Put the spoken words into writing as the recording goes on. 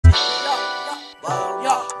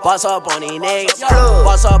Boss up on these niggas.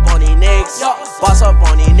 Boss up on these niggas. Boss up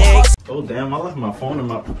on these niggas. Oh damn, I left my phone in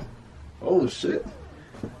my... Oh shit.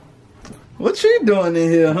 What you doing in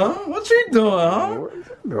here, huh? What you doing, huh? What you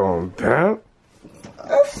doing, pimp?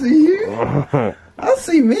 I see you. I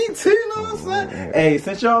see me too, you know what I'm saying? Hey,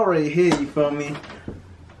 since y'all already here, you feel me?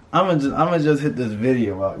 I'ma just hit this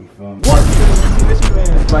video out, you feel me? What you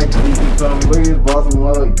man, SpikeLeak, you feel me? Look at this boss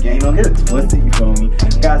mother game, don't get it twisted, you feel me?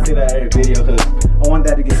 Gotta say that every video, cause I want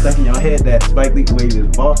that to get stuck in your head, that SpikeLeak wave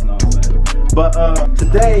is boss, you know what I'm saying? But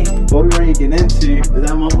today, what we ready to get into is that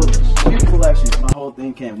motherfucking shoe collection. My whole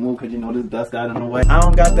thing can't move cause you know this dust got in the way. I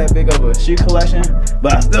don't got that big of a shoe collection,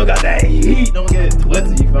 but I still got that heat. Don't get it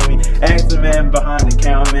twisted, you feel me? Ask the man behind the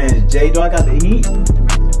counter, man, Jay, do I got the heat?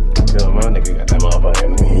 Yo, my nigga got that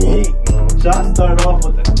motherfucking heat. Should I start off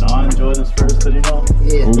with the non-Jordans first, cause you know?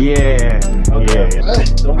 Yeah. Okay. Yeah.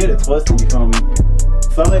 Don't get it twisted, you feel me?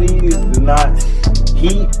 Some of these is not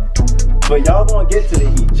heat, but y'all gonna get to the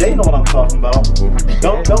heat. Jay know what I'm talking about.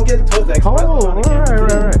 Don't get it twisted. Oh,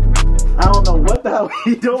 right. I don't know what the hell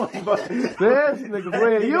he doing, but this nigga,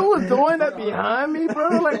 wait, you was doing that behind me, bro?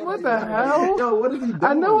 Like, what the hell? Yo, what is he doing?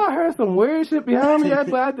 I know I heard some weird shit behind me,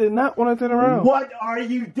 but I did not want to turn around. What are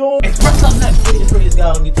you doing? Express up next. This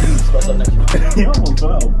guy don't get to you. Express up next. You almost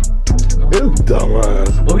fell. This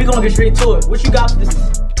dumbass. Well, we gonna get straight to it. What you got for this?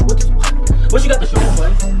 What you got to show me,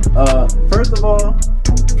 buddy? First of all,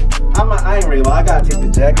 I ain't really. I gotta take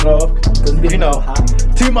the jacket off because you know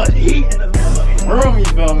too much heat in this motherfucking room. You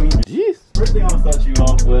feel me? Jeez. First thing I'm gonna start you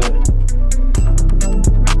off with.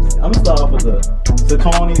 I'm gonna start off with the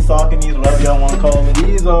Saucony, Saucony's, whatever y'all want to call it.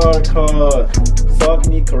 These are called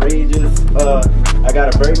Saucony Courageous. I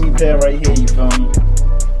got a burgundy pair right here. You feel me?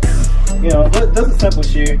 You know, just a simple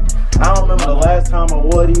shoe. I don't remember the last time I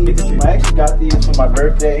wore these. I actually got these for my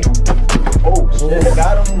birthday. Oh shit, I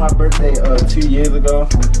got them for my birthday 2 years ago.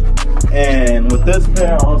 And with this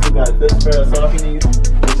pair, I also got this pair of Sauconys,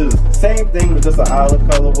 which is the same thing, but just an olive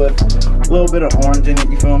color with a little bit of orange in it,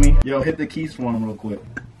 you feel me? Yo, hit the keys for them real quick.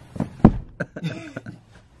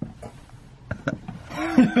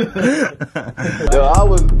 Yo, I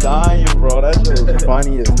was dying, bro. That shit was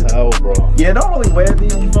funny as hell, bro. Yeah, don't really wear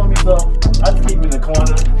these, you feel me? So I just keep them in the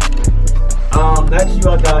corner. Next shoe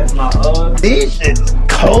I got is my Uggs. These shits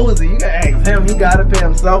cozy. You can ask him. He got it for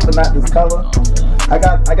himself, but not this color. I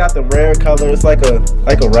got the rare color. It's like a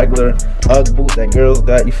regular Ugg boot that girls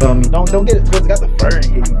got. You feel me? Don't get it twisted. Got the fur in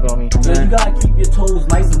here. You feel me? So you gotta keep your toes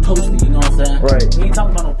nice and toasty. You know what I'm saying? Right. We ain't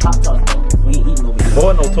talking about no pop tarts though. We ain't eating over here.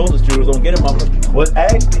 Boy, no toasters, Jules. Don't get them on. I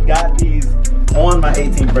actually got these on my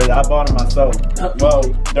 18th birthday. I bought them myself. Well,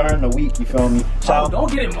 during the week, you feel me?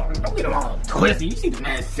 Don't get him all twisty. You see the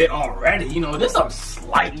man fit already. You know, this up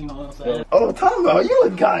slight. You know what I'm saying? Oh, talking about you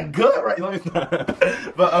look kind of good right now.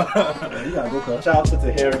 But you gotta go cut. Shout out to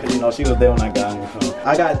Tahira because you know she was there when I got them.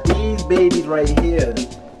 I got these babies right here.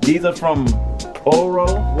 These are from Oro,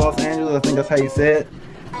 Los Angeles. I think that's how you say it.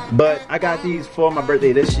 But I got these for my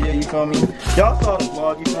birthday this year, you feel me? Y'all saw the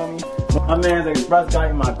vlog, you feel me? My man's Express got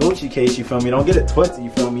in my Gucci case, you feel me? Don't get it twisted, you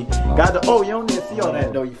feel me? Got the, oh, you don't need to see all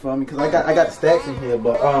that though, you feel me? Cause I got the stacks in here,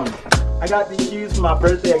 but I got these shoes for my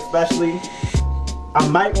birthday especially. I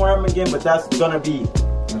might wear them again, but that's gonna be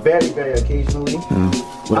very, very occasionally.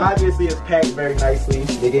 Obviously it's packed very nicely.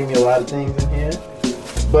 They gave me a lot of things in here.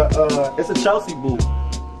 But it's a Chelsea boot.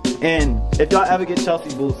 And if y'all ever get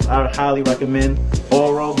Chelsea boots, I would highly recommend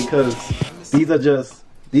Oro because these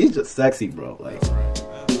just sexy, bro. Like,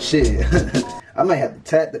 shit. I might have to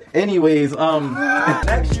tap the. Anyways,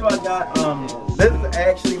 next shoe I got, this is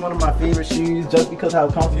actually one of my favorite shoes just because how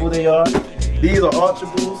comfortable they are. These are Ultra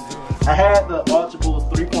Boosts. I had the Ultra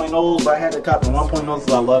Boost 3.0s, but I had to cop the 1.0s,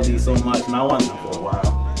 so I love these so much, and I wanted them for a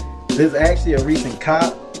while. This is actually a recent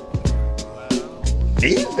cop.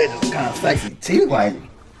 These bitches are kind of sexy too, like.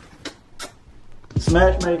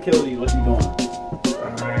 Smash, marry, kill these. What you doing?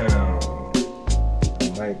 Damn.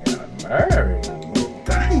 Like got married.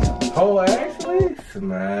 Damn. Oh, actually?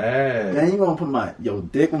 Smash. Man, you gonna put your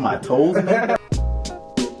dick with my toes in there?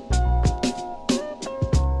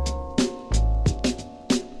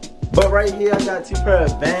 But right here, I got two pair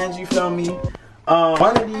of Vans. You feel me?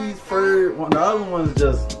 One of these fur. The other one's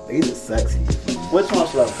just. These are sexy. Which one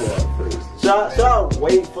should I pull out first? Should I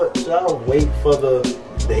wait for the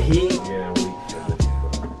heat? Yeah.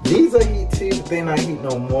 These are heat too, but they're not heat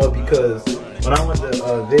no more because when I went to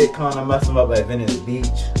VidCon, I messed them up at Venice Beach.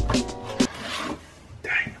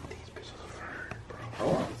 Damn, these bitches are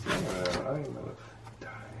fur, bro. I ain't know.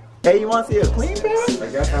 Damn. Hey, you want to see a clean pair?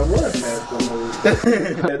 I guess I would pass the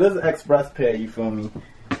Yeah, this is an express pair, you feel me?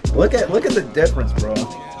 Look at the difference, bro.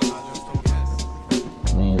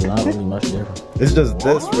 Ain't lying. not really much different. It's just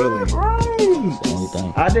this, really. The only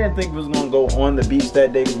thing. I didn't think we was gonna go on the beach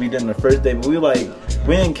that day because we did the first day, but we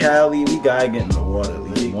in Cali, we gotta get in the water at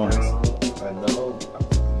least once. I know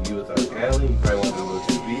you was out Cali, you probably wanted to go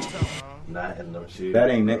to the beach. Not in no shoes. That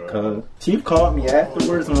ain't it, cuz. Chief called me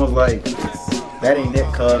afterwards and was like, that ain't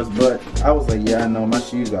it, cuz. But I was like, yeah, I know, my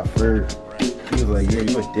shoes got fur. He was like, yeah,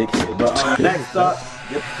 you a dickhead. But next up,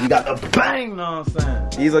 we got the bang, know what I'm saying?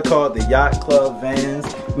 These are called the Yacht Club Vans.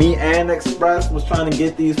 Me and Express was trying to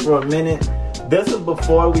get these for a minute. This is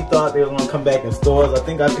before we thought they were gonna come back in stores. I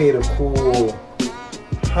think I paid a cool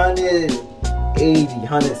 180,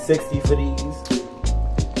 160 for these.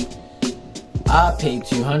 I paid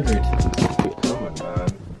 200. Oh my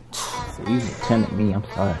god. So you attended me, I'm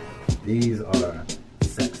sorry. These are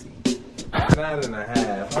sexy.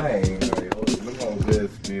 9.5. I ain't gonna hold it. Look how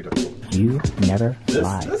this beautiful. You never This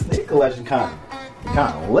lied. sneaker collection kind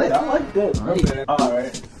of lit. I like this. Okay.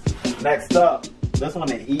 Alright. Next up, this one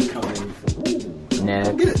that E coming in. Ooh.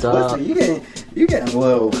 Next up. You getting a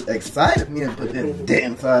little excited for me to put this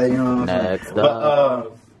damn side, you know what I'm saying? Next But,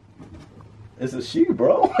 up. it's a shoe,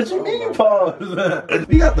 bro. What you mean, pause?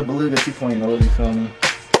 We got the Beluga 2.0, you feel me?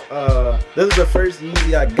 This is the first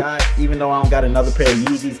Yeezy I got, even though I don't got another pair of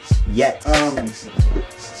Yeezys yet.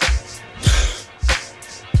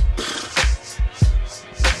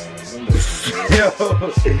 Yo,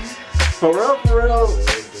 for real,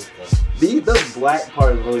 this black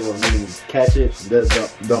part is really what made me catch it.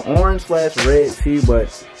 The orange / red too, but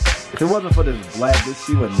if it wasn't for this black, this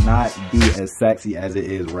shoe would not be as sexy as it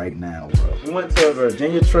is right now, bro. We went to a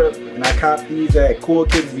Virginia trip and I copped these at Cool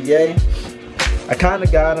Kids VA. I kind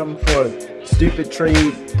of got them for a stupid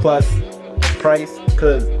trade plus price,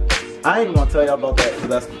 cause I ain't gonna tell y'all about that,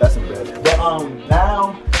 cause that's embarrassing. But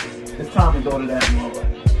now it's time to go to that mall.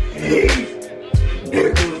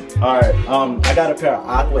 Alright, I got a pair of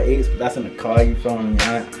Aqua 8s, but that's in the car, you feel me?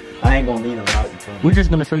 I ain't gonna leave them out, you feel me? We're just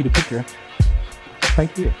gonna show you the picture.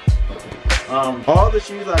 Right here. All the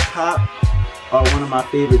shoes I cop are one of my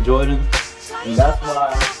favorite Jordans, and that's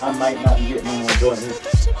why I might not be getting no more Jordans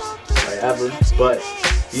like ever. But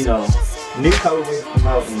you know, new colorways come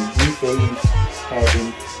out and new fades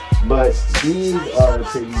happen. But these are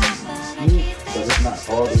pretty deep, but it's not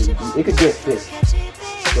all the way deep. It could get fit.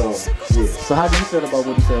 So yeah. So how do you feel about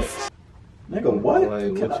what he said? Nigga, what?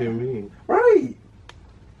 Like, what you mean? Right.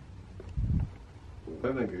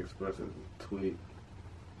 That nigga expresses a tweet.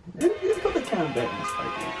 It's put the camera back in the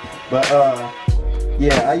spike. But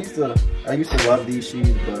yeah, I used to love these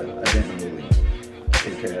shoes, but I didn't really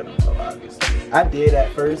take care of them well, obviously. I did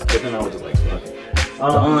at first, but then I was just like, fuck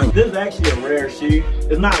it. This is actually a rare shoe.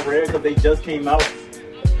 It's not rare because they just came out,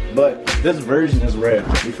 but this version is rare.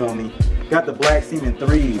 You feel me? Got the black Seaman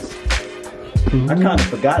 3s. I kind of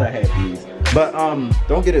forgot I had these, but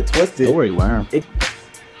don't get it twisted. Don't worry, worm.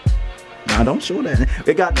 Nah, don't show that.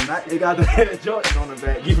 It got the Jordan on the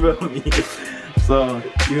back. You feel me? So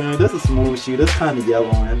you know, this is a smooth shoe. This kind of yellow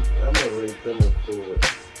in. I'm gonna rate them a cool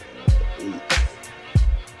 8.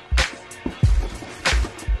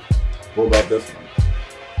 What about this one?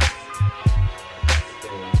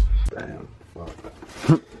 Damn.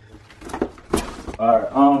 Fuck.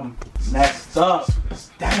 Alright, next up.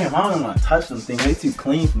 Damn, I don't want to touch them things. They too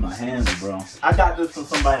clean for my hands, bro. I got this from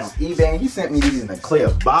somebody on eBay, and he sent me these in a clear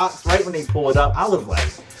box. Right when they pulled up, I was like,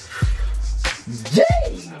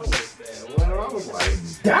 yay! I was like,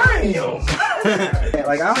 damn!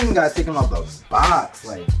 Like, I don't even gotta take them out the box.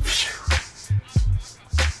 Like,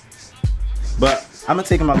 but I'm gonna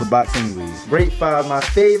take them out the box anyways. Grade 5, my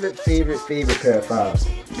favorite pair of 5s.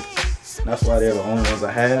 That's why they're the only ones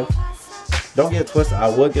I have. Don't get it twisted, I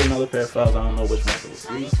would get another pair of 5s, I don't know which ones it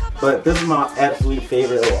will be. But this is my absolute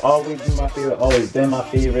favorite, it will always be my favorite, always been my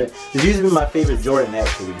favorite. It's usually been my favorite Jordan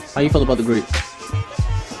actually. How you feel about the grade?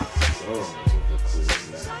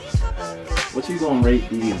 What you gonna rate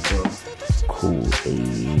these, bro? Cool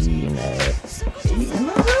 8.5.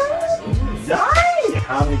 8.5? Dang!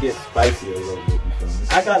 I'm gonna get spicy a little bit, you feel me?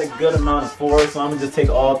 I got a good amount of 4, so I'm gonna just take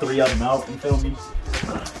all 3 of them out, you feel me?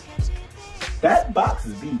 That box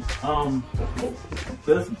is beat.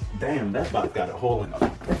 Damn, that box got a hole in the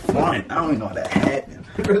front. I don't even know how that happened.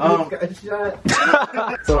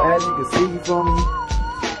 So as you can see, you feel me?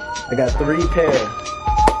 I got 3 pairs.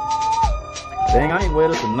 Dang, I ain't wear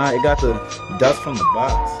this tonight. It got the dust from the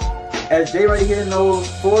box. As Jay right here knows,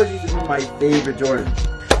 4s used to be my favorite Jordan.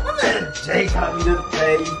 Jay got me this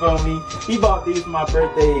pair, you feel me? He bought these for my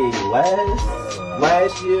birthday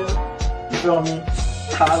last year. You feel me?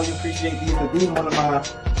 Highly appreciate these. These are one of my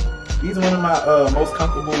most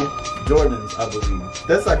comfortable Jordans, I believe.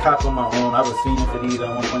 This I copped on my own. I was fiending for these at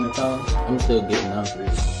one point in time. I'm still getting them.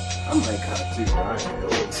 I might cop too, bro.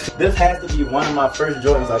 This has to be one of my first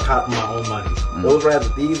Jordans I copped with my own money. Those rather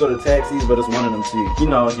these or the taxis, but it's one of them too. You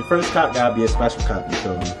know, your first cop gotta be a special cop, you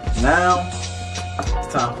feel me? Now, it's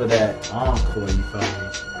time for that encore, you feel me?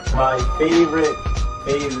 My favorite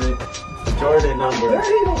Jordan number.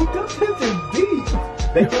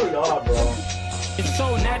 They really are, bro. It's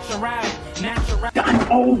so natural.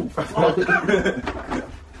 Oh!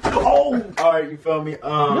 Oh! Alright, you feel me?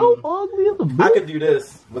 Yo, ugly as a bitch. I could do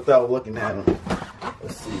this without looking at them.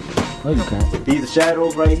 Let's see. No, you can't. These are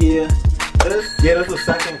shadows right here. This is the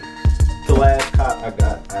second to last cop I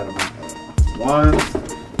got out of my ones.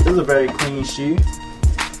 This is a very clean shoe.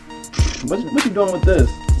 What you doing with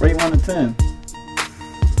this? Rate 1 to 10.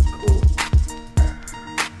 Cool.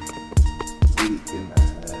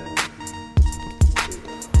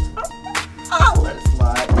 Let it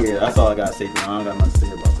slide. Yeah, that's all I gotta say for now. I don't got nothing to say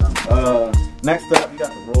about them. Next up, you got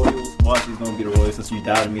the Royals. Marcy's gonna be the Royals since you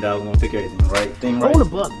doubted me that I was gonna pick everything right. Thing right. Hold the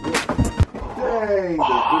buck. Dang,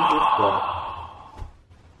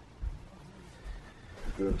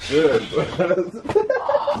 good, bro.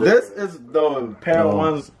 This is the pair of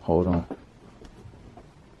ones. Hold on.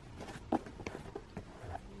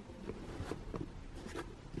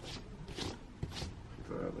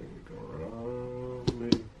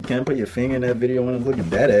 Can't put your finger in that video when it's looking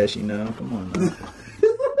that ashy now. Come on now.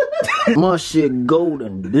 My shit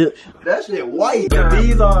golden, bitch. That shit white.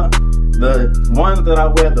 These are the ones that I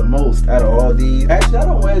wear the most out of all these. Actually, I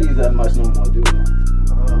don't wear these that much no more, do I?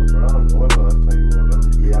 Bro, I don't know what last time you wore them.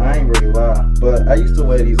 Yeah, I ain't really lie. But I used to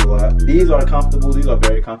wear these a lot. These are comfortable. These are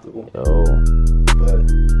very comfortable. Yo.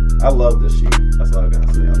 But I love this shoe. That's all I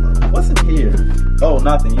gotta say. I love it. What's in here? Oh,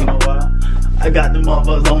 nothing. You know why? I got the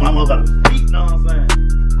motherfuckers on my motherfucking feet. Know what I'm saying?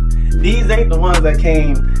 These ain't the ones that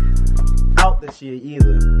came out this year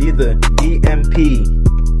either. These are DMP.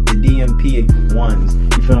 The DMP ones.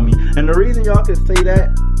 You feel me? And the reason y'all can say that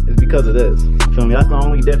is because of this. You feel me? That's the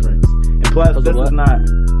only difference. And plus, this is not.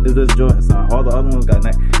 Is this Jordan sign? All the other ones got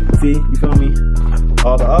Nike. See? You feel me?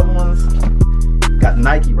 All the other ones got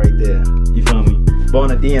Nike right there. You feel me? But on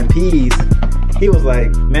the DMPs, he was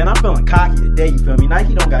like, man, I'm feeling cocky today, you feel me?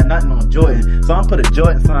 Nike don't got nothing on Jordan, so I'm put a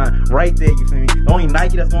Jordan sign right there, you feel me? The only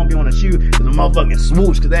Nike that's gonna be on the shoe is the motherfucking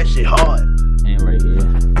swoosh, cause that shit hard. And right here.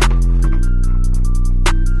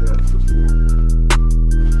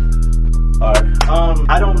 Alright,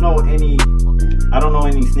 I don't know any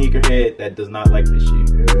sneakerhead that does not like this shoe.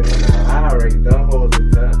 Yeah, I already done hold it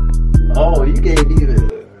down. Oh, you gave these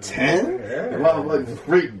a 10? Motherfucking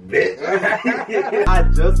freak, bitch. I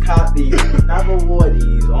just caught these. Never wore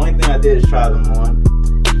these. The only thing I did is try them on.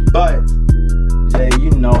 But Jay,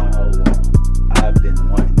 you know how long I've been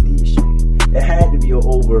wanting these shoes. It had to be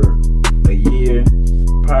over a year,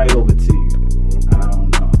 probably over 2. I don't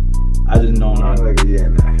know. I just know I'm like a year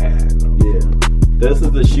and a half. Yeah. This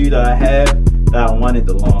is the shoe that I have that I wanted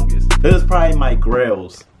the longest. This is probably my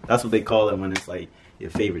grails. That's what they call it when it's like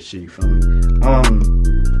your favorite shoe from me.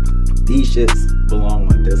 These shits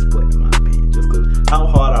belong on display in my opinion, just cause how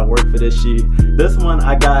hard I work for this shoe. This one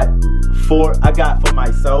I got for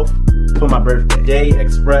myself for my birthday. Jay,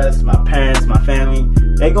 Express, my parents, my family,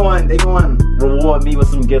 they going reward me with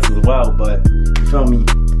some gifts as well. But you feel me?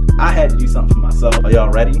 I had to do something for myself. Are y'all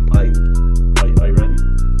ready? Like, are you ready?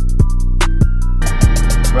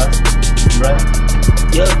 Bruh? You ready?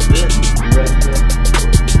 Yes, bitch. You ready, bro?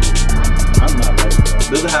 I'm not ready, bro.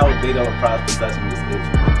 This is how big of a prize possession this is.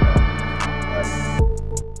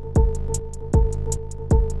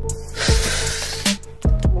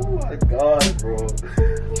 God, bro.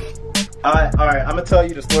 Alright, I'm gonna tell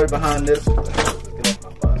you the story behind this.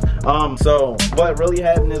 So what really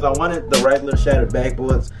happened is I wanted the regular shattered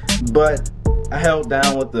backboards, but I held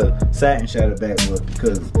down with the satin shattered backboard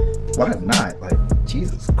because why not? Like,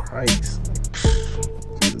 Jesus Christ.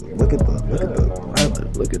 Jesus, look at the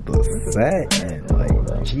satin. Like,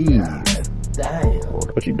 jeez. Damn.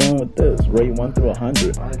 What you doing with this? Rate 1 through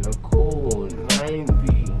 100. Like a cool 90.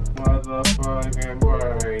 Motherfucking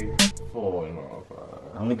break. 4 and all 5.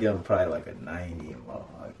 I'm gonna give him probably like a 90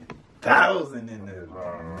 1,000 in this.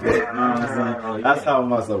 You know what I'm saying? That's how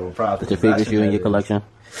much of a profit. What's your favorite shoe in your collection?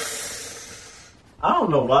 I don't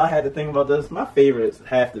know why I had to think about this. My favorites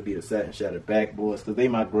have to be the satin shattered backboards because they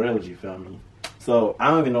my grills, you feel me? So I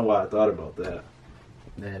don't even know why I thought about that.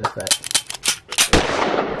 Yeah, that's that.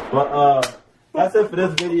 But that's it for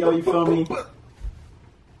this video, you feel me?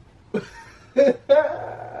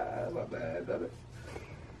 My bad,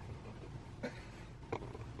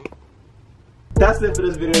 That's it for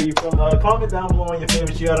this video. You feel me? Comment down below on your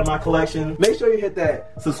favorite shoe out of my collection. Make sure you hit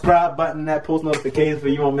that subscribe button, that post notifications, so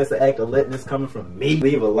you won't miss an act of litness coming from me.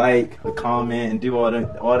 Leave a like, a comment, and do all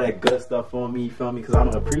that good stuff for me. You feel me? Because I'm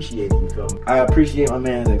gonna appreciate it. You feel me? I appreciate my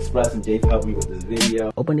man Express and Jay for helping me with this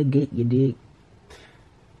video. Open the gate, you dig?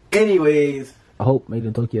 Anyways, I hope Made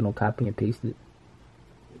in Tokyo don't copy and paste it.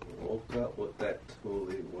 Woke up with that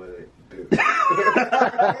totally what it do.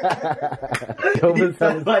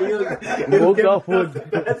 Woke up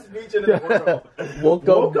with best speech in the world.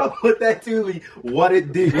 Woke up with that Thule. What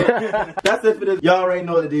it do? That's it for this. Y'all already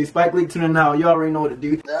know what to do. SpikeLeak tuning out. Y'all already know what to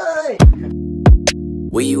do.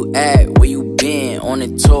 Where you at? Where you been? On a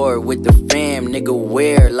tour with the fam, nigga,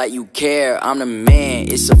 where? Like you care, I'm the man,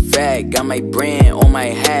 it's a fact. Got my brand on my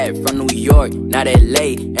hat from New York, not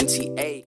LA, MTA.